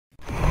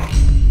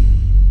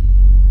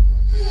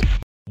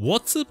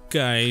What's up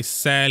guys,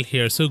 Sal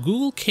here. So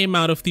Google came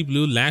out of the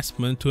blue last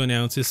month to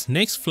announce its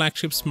next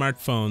flagship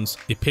smartphones,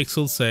 the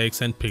Pixel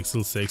 6 and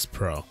Pixel 6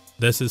 Pro.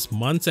 This is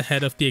months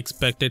ahead of the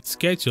expected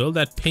schedule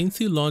that paints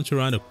the launch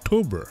around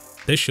October.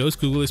 This shows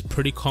Google is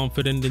pretty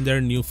confident in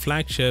their new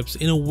flagships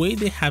in a way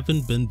they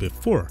haven't been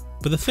before.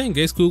 But the thing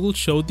is, Google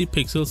showed the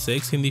Pixel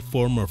 6 in the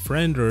form of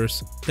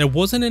renders. There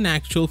wasn't an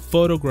actual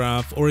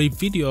photograph or a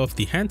video of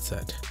the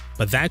handset.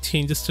 But that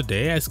changes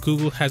today as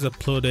Google has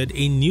uploaded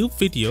a new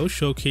video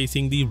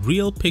showcasing the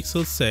real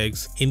Pixel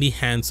 6 in the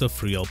hands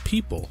of real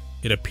people.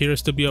 It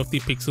appears to be of the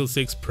Pixel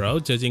 6 Pro,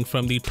 judging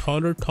from the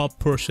taller top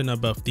portion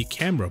above the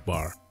camera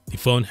bar. The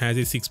phone has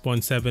a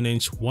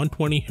 6.7-inch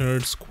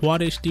 120Hz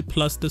Quad HD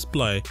Plus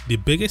display, the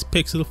biggest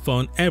Pixel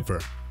phone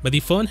ever. But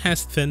the phone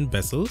has thin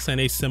bezels and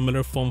a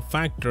similar form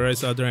factor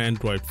as other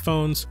Android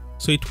phones,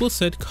 so it will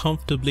sit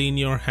comfortably in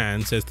your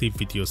hands as the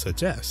video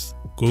suggests.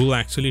 Google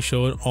actually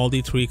showed all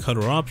the three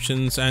color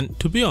options, and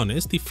to be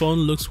honest, the phone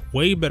looks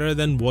way better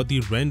than what the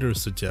renders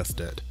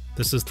suggested.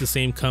 This is the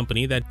same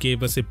company that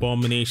gave us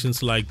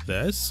abominations like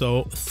this,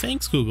 so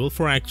thanks Google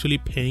for actually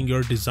paying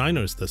your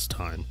designers this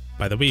time.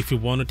 By the way, if you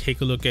want to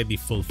take a look at the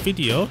full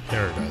video,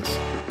 here it is.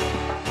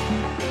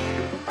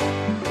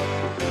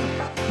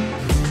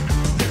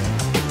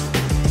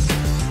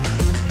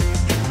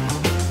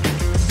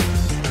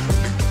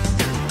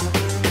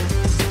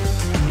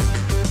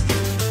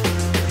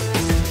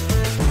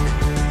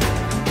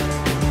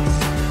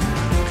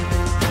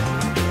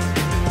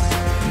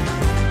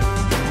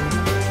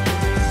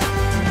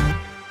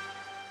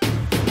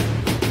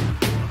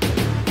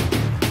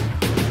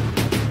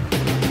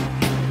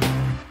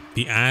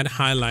 The ad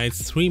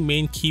highlights three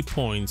main key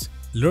points: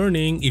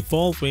 learning,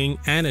 evolving,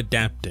 and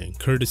adapting,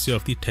 courtesy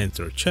of the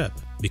Tensor chip.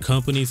 The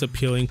company is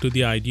appealing to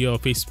the idea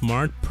of a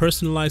smart,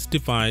 personalized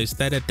device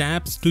that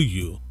adapts to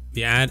you.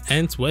 The ad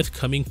ends with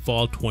coming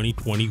fall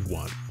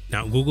 2021.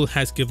 Now, Google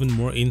has given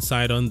more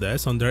insight on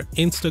this on their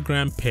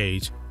Instagram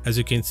page. As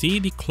you can see,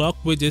 the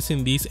clock widgets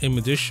in these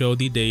images show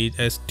the date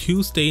as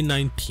Tuesday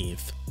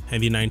 19th.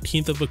 And the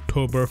 19th of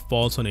October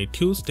falls on a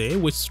Tuesday,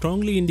 which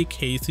strongly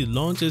indicates the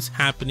launch is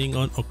happening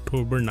on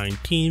October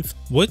 19th,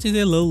 which is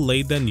a little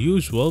late than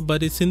usual,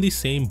 but it's in the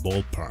same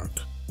ballpark.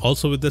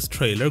 Also with this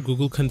trailer,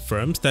 Google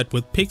confirms that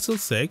with Pixel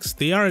 6,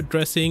 they are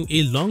addressing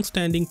a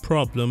long-standing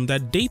problem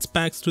that dates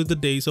back to the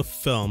days of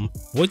film,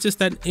 which is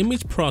that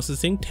image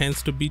processing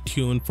tends to be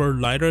tuned for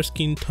lighter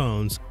skin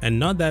tones and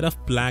not that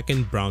of black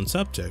and brown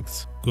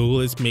subjects.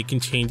 Google is making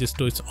changes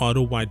to its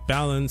auto white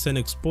balance and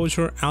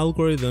exposure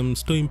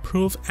algorithms to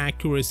improve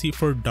accuracy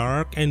for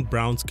dark and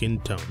brown skin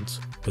tones.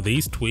 With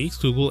these tweaks,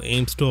 Google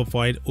aims to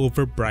avoid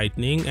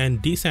over-brightening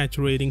and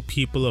desaturating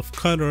people of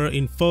color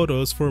in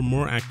photos for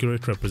more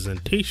accurate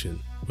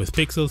representation. With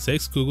Pixel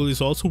 6, Google is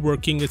also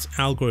working its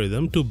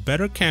algorithm to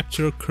better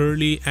capture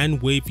curly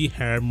and wavy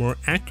hair more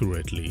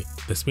accurately.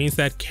 This means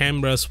that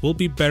cameras will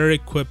be better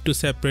equipped to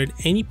separate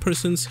any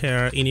person's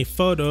hair in a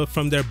photo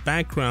from their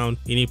background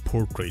in a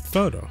portrait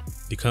photo.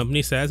 The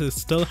company says it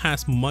still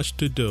has much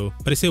to do,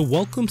 but it's a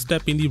welcome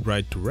step in the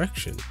right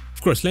direction.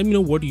 Of course, let me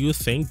know what you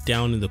think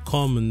down in the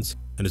comments,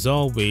 and as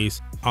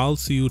always, I'll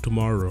see you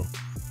tomorrow.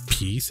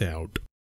 Peace out.